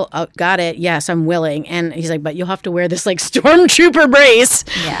like, well, got it. Yes, I'm willing. And he's like, but you'll have to wear this like stormtrooper brace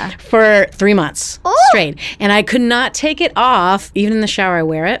for 3 months. Straight. And I could not take it off. Even in the shower, I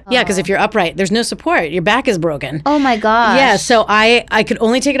wear it. Yeah, because if you're upright, there's no support. Your back is broken. Oh my gosh. Yeah, so I could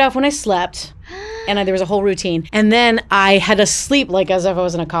only take it off when I slept. And there was a whole routine. And then I had to sleep like as if I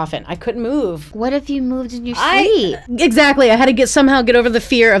was in a coffin. I couldn't move. What if you moved in your sleep? Exactly. I had to somehow get over the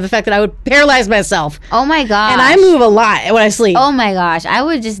fear of the fact that I would paralyze myself. Oh my gosh. And I move a lot when I sleep. Oh my gosh. I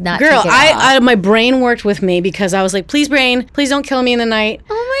would just not Girl, take it off. my brain worked with me because I was like, please brain, please don't kill me in the night.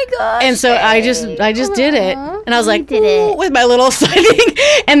 Oh my gosh. And so I just did it. And I was like, did it with my little side thing.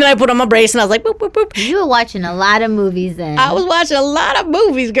 And then I put on my brace and I was like, boop, boop, boop. You were watching a lot of movies then. I was watching a lot of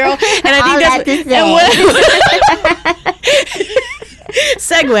movies, girl. And I All think that to say.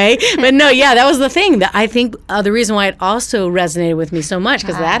 segue. But no, that was the thing. That I think the reason why it also resonated with me so much,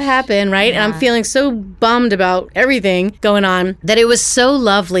 because that happened, right? And I'm feeling so bummed about everything going on, that it was so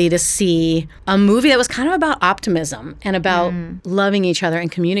lovely to see a movie that was kind of about optimism and about loving each other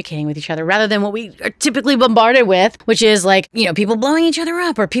and communicating with each other, rather than what we are typically bombarded with, which is like, people blowing each other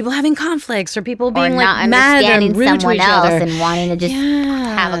up, or people having conflicts, or people being like mad and rude to each other and wanting to just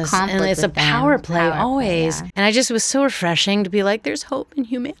have a conflict. And it's with a power them. play always. And I just was so refreshing to be like, there's there's hope in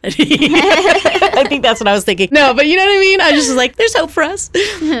humanity. I think that's what I was thinking. No, but you know what I mean? I just was like, there's hope for us.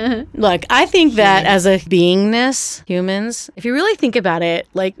 Look, I think that as a beingness, humans, if you really think about it,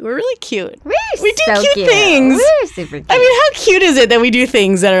 like, we're really cute. We do so cute things. We're super cute. I mean, how cute is it that we do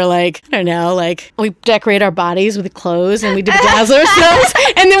things that are like, I don't know, like we decorate our bodies with clothes and we dazzle ourselves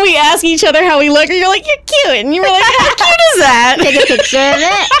and then we ask each other how we look and you're like, you're cute. And you're like, how cute is that? Take a picture of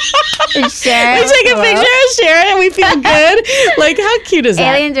it and share it. We take a picture and share it and we feel good. Like, how cute is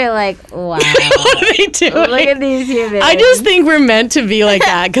that? Aliens are like, wow. What are they doing? Look at these humans. I just think we're meant to be like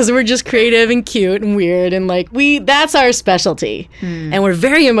that because we're just creative and cute and weird and like that's our specialty. And we're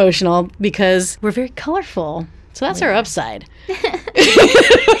very emotional because we're very colorful. So that's our upside. You're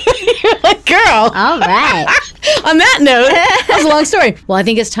like, girl. All right. On that note, that was a long story. Well, I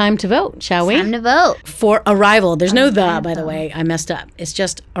think it's time to vote, shall we? Time to vote. For Arrival. There's no the, by the way. I messed up. It's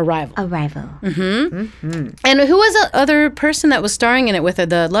just Arrival. Arrival. And who was the other person that was starring in it with her,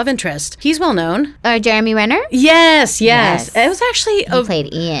 the love interest? He's well known. Or Jeremy Renner? Yes. It was actually... He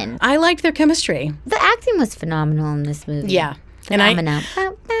played Ian. I liked their chemistry. The acting was phenomenal in this movie. Yeah. Phenomenal.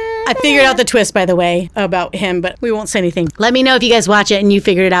 I figured out the twist, by the way, about him, but we won't say anything. Let me know if you guys watch it and you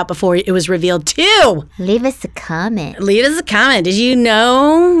figured it out before it was revealed too. Leave us a comment. Leave us a comment. Did you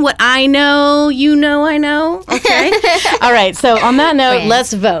know what I know? You know I know? Okay. All right. So on that note,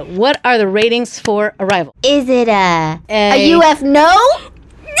 let's vote. What are the ratings for Arrival? Is it a UF no?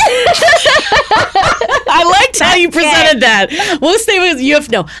 I liked how you presented that. We'll stay with UF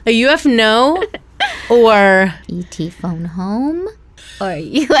no. A UF no or... E.T. phone home? Or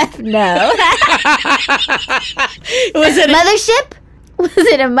UF no? Was it Mothership? Was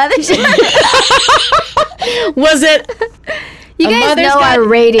it a mothership? Was it... You guys know our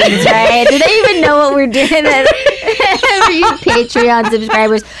ratings, right? Do they even know what we're doing? For you Patreon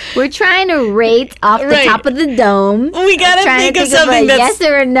subscribers, we're trying to rate off the top of the dome. We gotta think of something that's yes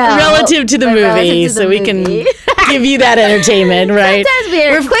or a no relative to the movie, so we can give you that entertainment, right? Sometimes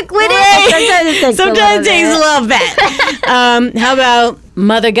we're quick-witted. Sometimes it takes a little bit. How about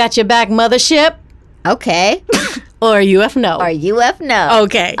Mother Got Your Back, Mothership? Okay. Or UF no. Or UF no.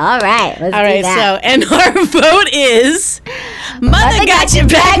 Okay. All right. Let's do that. So, and our vote is Mother Got Your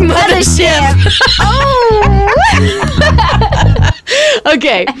Back, Mothership.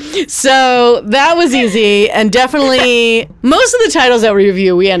 Okay. So that was easy. And definitely most of the titles that we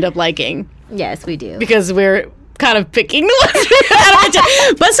review, we end up liking. Yes, we do. Because we're kind of picking the ones out of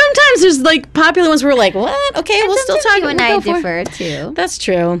it. But sometimes there's like popular ones where we're like, what? Okay, we'll still talk. You and I differ too. That's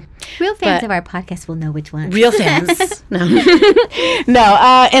true. Real fans of our podcast will know which one. Real fans. No.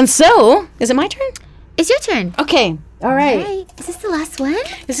 No. And so, is it my turn? It's your turn. Okay. All right. Is this the last one?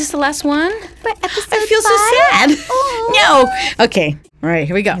 Is this the last one? For episode I feel 5? so sad. Oh. No. Okay. All right.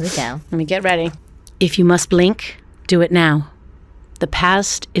 Here we go. Here we go. Let me get ready. If you must blink, do it now. The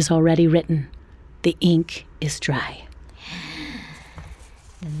past is already written. The ink is dry.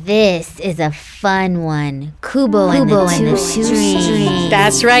 This is a fun one. Kubo and the shoestrings.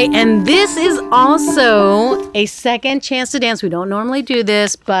 That's right. And this is also a second chance to dance. We don't normally do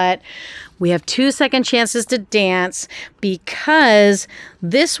this, but we have 2 second chances to dance because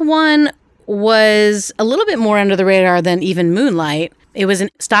this one was a little bit more under the radar than even Moonlight. It was a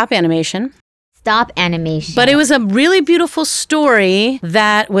stop animation. Stop animation. But it was a really beautiful story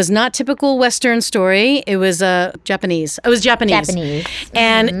that was not typical Western story. It was Japanese. It was Japanese.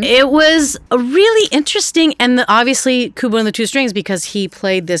 And it was a really interesting, and obviously Kubo and the Two Strings, because he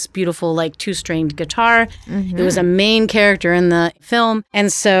played this beautiful like two-stringed guitar. It was a main character in the film.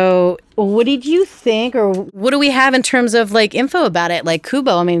 And so what did you think, or what do we have in terms of like info about it? Like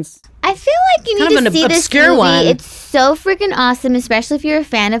Kubo, I mean... I feel like you need to see this movie. It's so freaking awesome, especially if you're a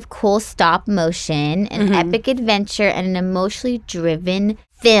fan of cool stop motion, an epic adventure, and an emotionally driven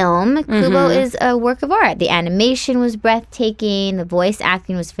film. Kubo is a work of art. The animation was breathtaking. The voice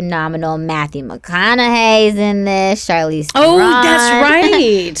acting was phenomenal. Matthew McConaughey's in this. Charlize Theron. Oh, that's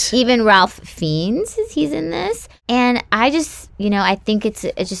right. Even Ralph Fiennes, he's in this. And I just, I think it's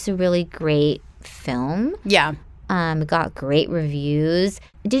just a really great film. Yeah. It got great reviews.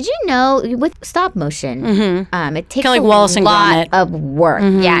 Did you know with stop motion, it takes like a Wallace and lot Gromit. of work.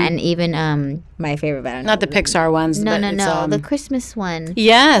 Yeah, and even my favorite, but not the Pixar ones. No, the Christmas one.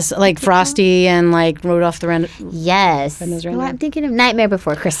 Yes, like Frosty and like Rudolph the Red. Yes. Well, I'm thinking of Nightmare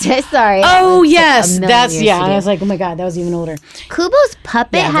Before Christmas. Sorry. Oh yes, that's I was like, oh my god, that was even older. Kubo's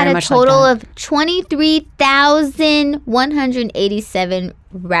puppet had a total of 23,187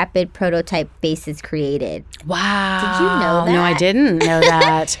 rapid prototype faces created. Wow. Did you know that? No, I didn't know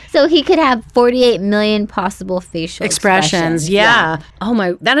that. So he could have 48 million possible facial expressions. Yeah. Oh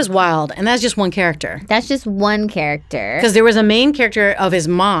my, that is wild. And that's just one character. That's just one character. Because there was a main character of his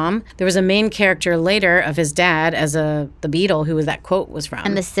mom. There was a main character later of his dad as the Beatle, who that quote was from.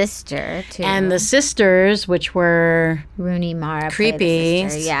 And the sister, too. And the sisters, which were Rooney Mara. Creepies. The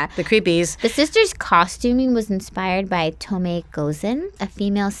sister, yeah. The creepies. The sisters' costuming was inspired by Tomei Gozen, a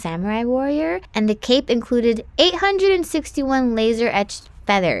female samurai warrior, and the cape included 861 laser-etched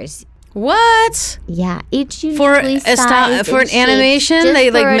feathers. What? Yeah, each for uniquely sized for an and animation, shaped they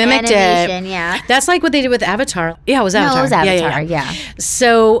just like for an mimicked animation, it. Yeah, that's like what they did with Avatar. Yeah, it was Avatar. No, it was Avatar. Yeah.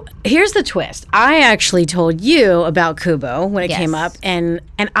 So here's the twist. I actually told you about Kubo when it Yes. came up, and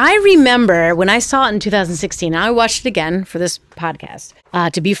I remember when I saw it in 2016. I watched it again for this podcast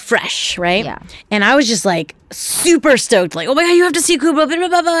to be fresh, right? Yeah. And I was just like super stoked, like, oh my god, you have to see Kubo. Blah, blah,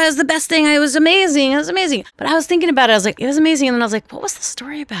 blah, blah. It was the best thing. It was amazing. It was amazing. But I was thinking about it. I was like, it was amazing. And then I was like, what was the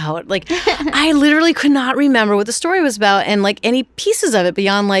story about? Like, I literally could not remember what the story was about and like any pieces of it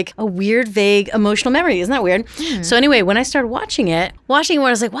beyond like a weird, vague emotional memory. Isn't that weird? So anyway, when I started watching it, I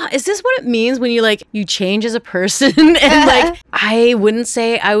was like, wow, is this what it means when you like, you change as a person? And like, I wouldn't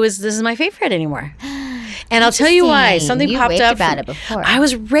say this is my favorite anymore. And I'll tell you why. Something You popped raved up. about it before. I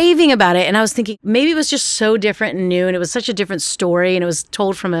was raving about it, and I was thinking maybe it was just so different and new, and it was such a different story, and it was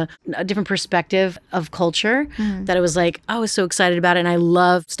told from a different perspective of culture that it was like, I was so excited about it, and I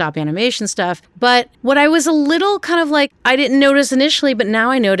love stop animation stuff. But what I was a little kind of like, I didn't notice initially, but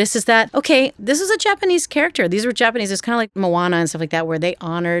now I notice is that, okay, this is a Japanese character. These were Japanese. It's kind of like Moana and stuff like that, where they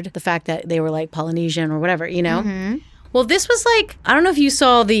honored the fact that they were like Polynesian or whatever, you know? Well, this was like, I don't know if you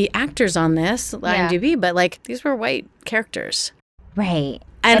saw the actors on this, IMDb, but like these were white characters. Right.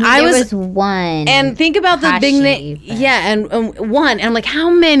 And I mean, there was one. And think about the big name. Yeah, and one. And I'm like, how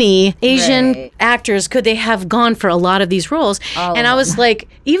many Asian actors could they have gone for a lot of these roles? And I was like,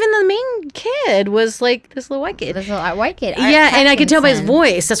 even the main kid was like this little white kid. This little white kid. Yeah, and I could tell by his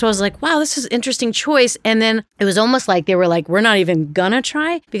voice. That's why I was like, wow, this is an interesting choice. And then it was almost like they were like, we're not even gonna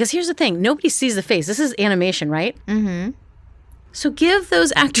try. Because here's the thing, nobody sees the face. This is animation, right? Mm-hmm. So give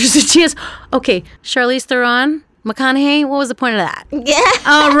those actors a chance. Okay, Charlize Theron, McConaughey, what was the point of that? Yeah.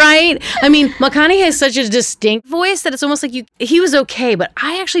 All right. I mean, McConaughey has such a distinct voice that it's almost like he was okay, but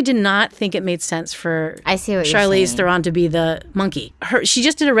I actually did not think it made sense for I see what Charlize you're saying. Theron to be the monkey. She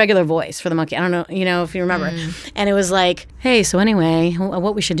just did a regular voice for the monkey. I don't know, if you remember. And it was like, hey, so anyway,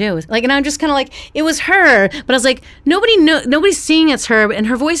 what we should do is like, and I'm just kind of like, it was her, but I was like, nobody's seeing it's her, and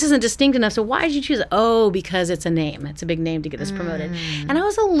her voice isn't distinct enough. So why did you choose it? Oh, because it's a name. It's a big name to get this promoted. And I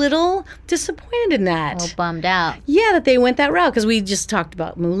was a little disappointed in that. A little bummed out. Yeah, that they went that route because we just talked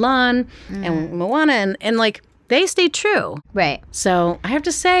about Mulan and Moana and like they stayed true. Right. So I have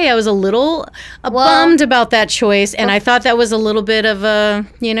to say I was a little bummed about that choice, and I thought that was a little bit of a,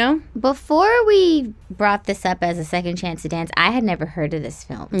 Before we brought this up as a second chance to dance, I had never heard of this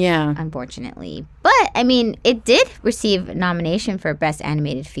film. Yeah. Unfortunately. But, I mean, it did receive a nomination for Best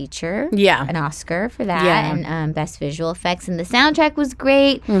Animated Feature. Yeah. An Oscar for that. Yeah. And Best Visual Effects. And the soundtrack was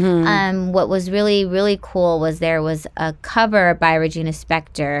great. What was really, really cool was there was a cover by Regina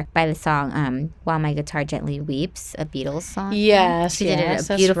Spektor by the song While My Guitar Gently Weeps, a Beatles song. Yes, She did yes, a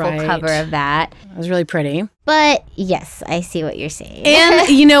that's beautiful right. cover of that. It was really pretty. But, yes, I see what you're saying. And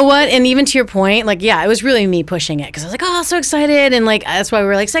you know what? And even to your point, like, yeah, it was really me pushing it because I was like, oh, so excited. And like, that's why we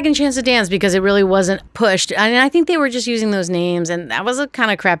were like, second chance to dance because it really wasn't pushed. I mean, I think they were just using those names. And that was a kind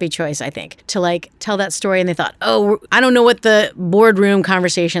of crappy choice, I think, to like tell that story. And they thought, oh, I don't know what the boardroom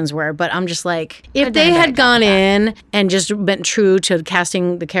conversations were, but I'm just like, if they had gone in and just been true to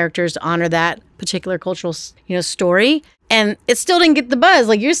casting the characters to honor that particular cultural, story, and it still didn't get the buzz,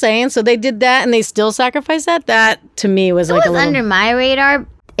 like you're saying. So they did that, and they still sacrificed that. That to me was like a little under my radar.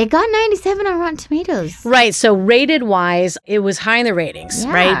 It got 97 on Rotten Tomatoes. Right. So rated wise, it was high in the ratings,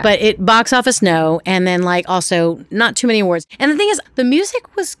 right? But it box office no, and then like also not too many awards. And the thing is, the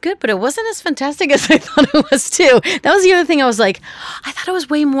music was good, but it wasn't as fantastic as I thought it was too. That was the other thing. I was like, I thought it was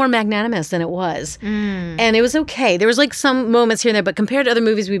way more magnanimous than it was, and it was okay. There was like some moments here and there, but compared to other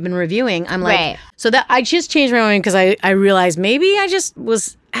movies we've been reviewing, I'm like, so that I just changed my mind because I realized maybe I just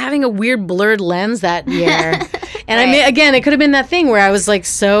was having a weird blurred lens that year. And I mean, again, it could have been that thing where I was like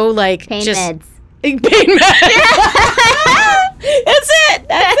so like Pain just meds. Pain meds. That's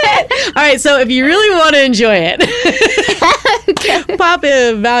it. All right. So if you really want to enjoy it, Pop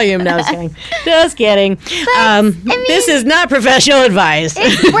volume. No, just kidding. This is not professional advice.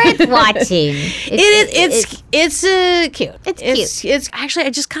 It's worth watching. It's cute. It's cute. It's actually, I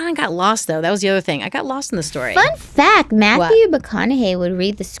just kind of got lost though. That was the other thing. I got lost in the story. Fun fact: Matthew McConaughey would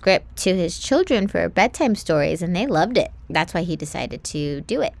read the script to his children for bedtime stories, and they loved it. That's why he decided to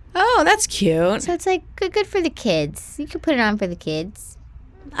do it. Oh, that's cute. So it's like good for the kids. You could put it on for the kids.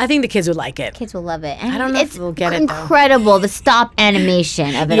 I think the kids would like it. Kids will love it. And I don't know if they'll get it, though. Incredible, the stop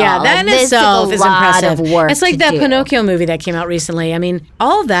animation of it all. Yeah, that in itself is impressive. Of work it's like that do. Pinocchio movie that came out recently. I mean,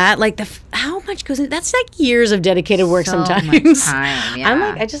 all that, like how much goes in? That's like years of dedicated work so sometimes. Much time, yeah. I'm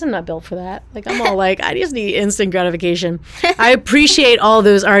like, I just am not built for that. Like, I'm all like, I just need instant gratification. I appreciate all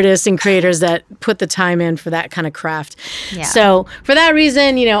those artists and creators that put the time in for that kind of craft. Yeah. So for that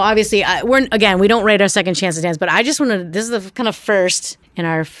reason, obviously, we don't rate our second chance to dance, but I just want to. This is the kind of first in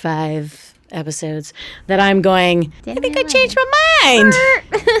our 5 episodes that I'm going, I think I changed my mind.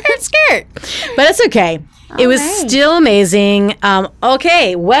 Skirt. But it's okay. It was still amazing.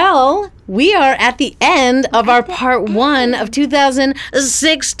 Okay, well, we are at the end of our part 1 of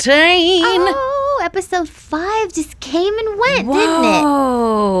 2016. Oh, episode 5 just came and went, didn't it?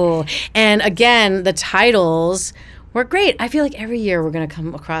 Whoa. And again, the titles were great. I feel like every year we're going to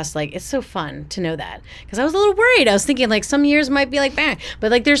come across, like, it's so fun to know that. Because I was a little worried. I was thinking, like, some years might be like, bang.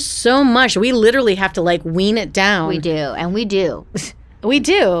 But, like, there's so much. We literally have to, like, wean it down. We do. And we do. We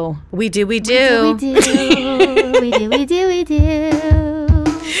do. We do. We do.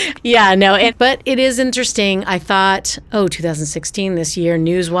 Yeah, no, but it is interesting. I thought, 2016 this year,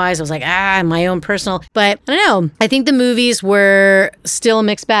 news-wise, I was like, my own personal. But I don't know. I think the movies were still a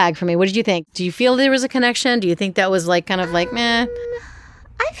mixed bag for me. What did you think? Do you feel there was a connection? Do you think that was like kind of like, meh?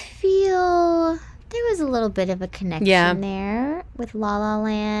 I feel there was a little bit of a connection there with La La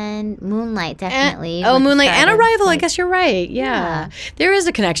Land, Moonlight, definitely. Moonlight and Arrival. I guess you're right. Yeah. There is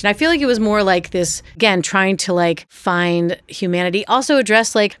a connection. I feel like it was more like this, again, trying to like find humanity. Also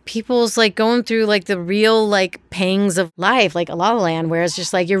address like people's like going through like the real like pangs of life, like a La La Land, where it's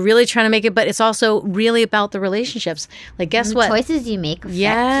just like you're really trying to make it, but it's also really about the relationships. Like, guess what? Choices you make affect you.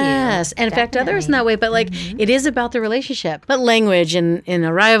 Yes. And affect others in that way. But like, it is about the relationship. But language in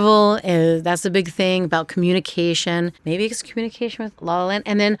Arrival, that's a big thing about communication. Maybe it's communication with La La Land.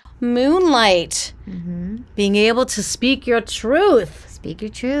 And then Moonlight, being able to speak your truth. Speak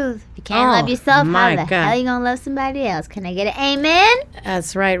your truth. If you can't love yourself, how the hell are you going to love somebody else? Can I get an amen?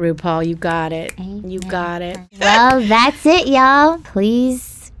 That's right, RuPaul. You got it. Amen. You got it. Well, that's it, y'all.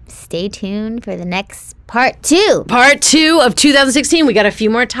 Please stay tuned for the next Part 2. Part 2 of 2016. We got a few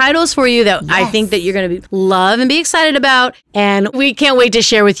more titles for you that I think that you're going to love and be excited about. And we can't wait to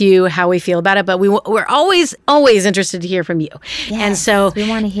share with you how we feel about it. But we're always interested to hear from you. Yes. And so we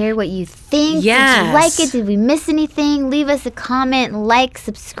want to hear what you think. Yes. Did you like it? Did we miss anything? Leave us a comment, like,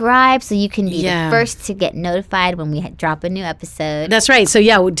 subscribe so you can be the first to get notified when we drop a new episode. That's right. So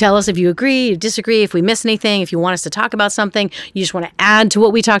tell us if you agree, you disagree, if we miss anything, if you want us to talk about something, you just want to add to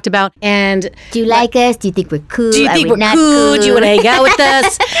what we talked about. And do you like us? Do you think we're cool? Do you think we're cool? Do you want to hang out with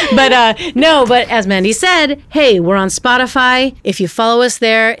us? But as Mandy said, hey, we're on Spotify. If you follow us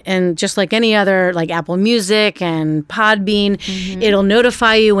there, and just like any other, like Apple Music and Podbean, it'll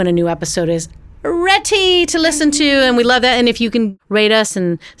notify you when a new episode is ready to listen to, and we love that. And if you can rate us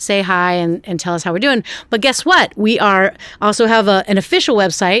and say hi and tell us how we're doing. But guess what? We also have an official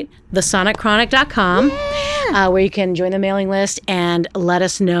website, thesonicchronic.com, where you can join the mailing list and let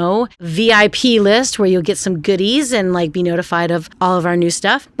us know. VIP list where you'll get some goodies and like be notified of all of our new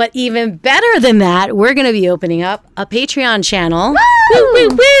stuff. But even better than that, we're going to be opening up a Patreon channel. Woo, woo,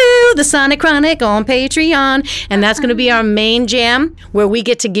 woo! The Sonic Chronic on Patreon. And that's going to be our main jam, where we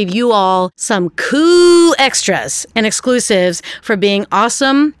get to give you all some cool extras and exclusives for being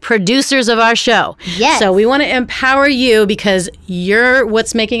awesome producers of our show. Yes. So we want to empower you because you're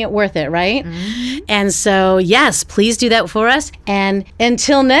what's making it worth it, right? And so, yes, please do that for us. And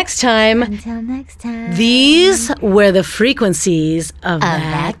until next time, these were the frequencies of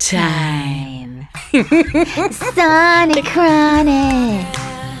that time. Sonic Chronic.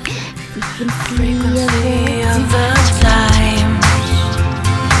 Frequency of the time.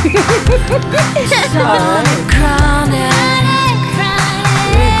 Sonic Chronic.